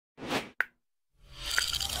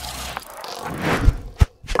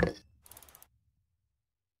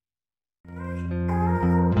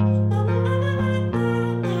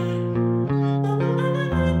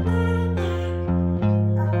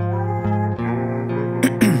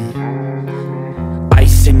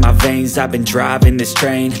lanes, I've been driving this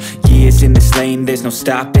train. Years in this lane, there's no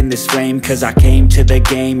stopping this flame. Cause I came to the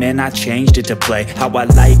game and I changed it to play how I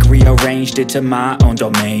like, rearranged it to my own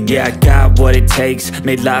domain. Yeah, I got what it takes,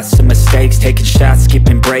 made lots of mistakes, taking shots,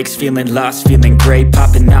 skipping breaks, feeling lost, feeling great,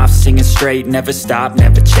 popping off, singing straight, never stopped,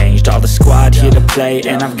 never changed. All the squad here to play,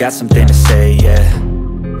 and I've got something to say, yeah.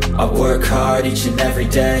 I work hard each and every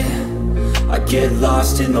day, I get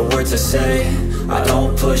lost in the words I say. I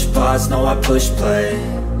don't push pause, no I push play.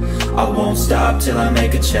 I won't stop till I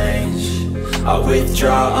make a change. I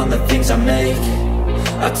withdraw on the things I make.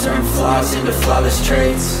 I turn flaws into flawless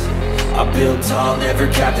traits. I build tall, never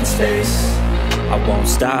capped in space. I won't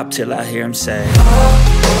stop till I hear him say, oh,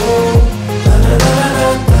 oh, la la la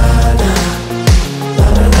la la la.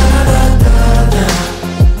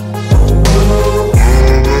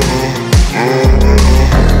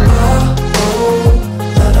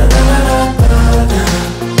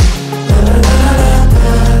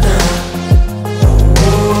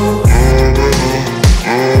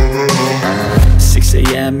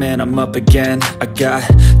 And I'm up again. I got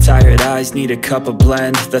tired eyes, need a cup of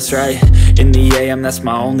blend. That's right, in the AM, that's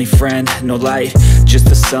my only friend. No light, just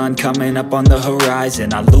the sun coming up on the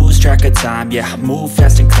horizon. I lose track of time, yeah, I move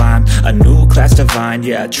fast and climb a new class divine,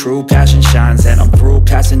 yeah, true passion shines. And I'm through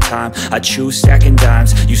passing time, I choose stacking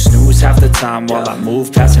dimes. You snooze half the time while I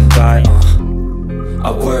move passing by.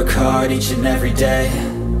 I work hard each and every day,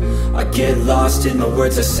 I get lost in the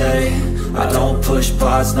words I say. I don't push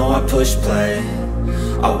pause, no I push play.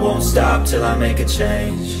 I won't stop till I make a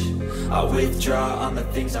change. I withdraw on the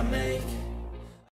things I made.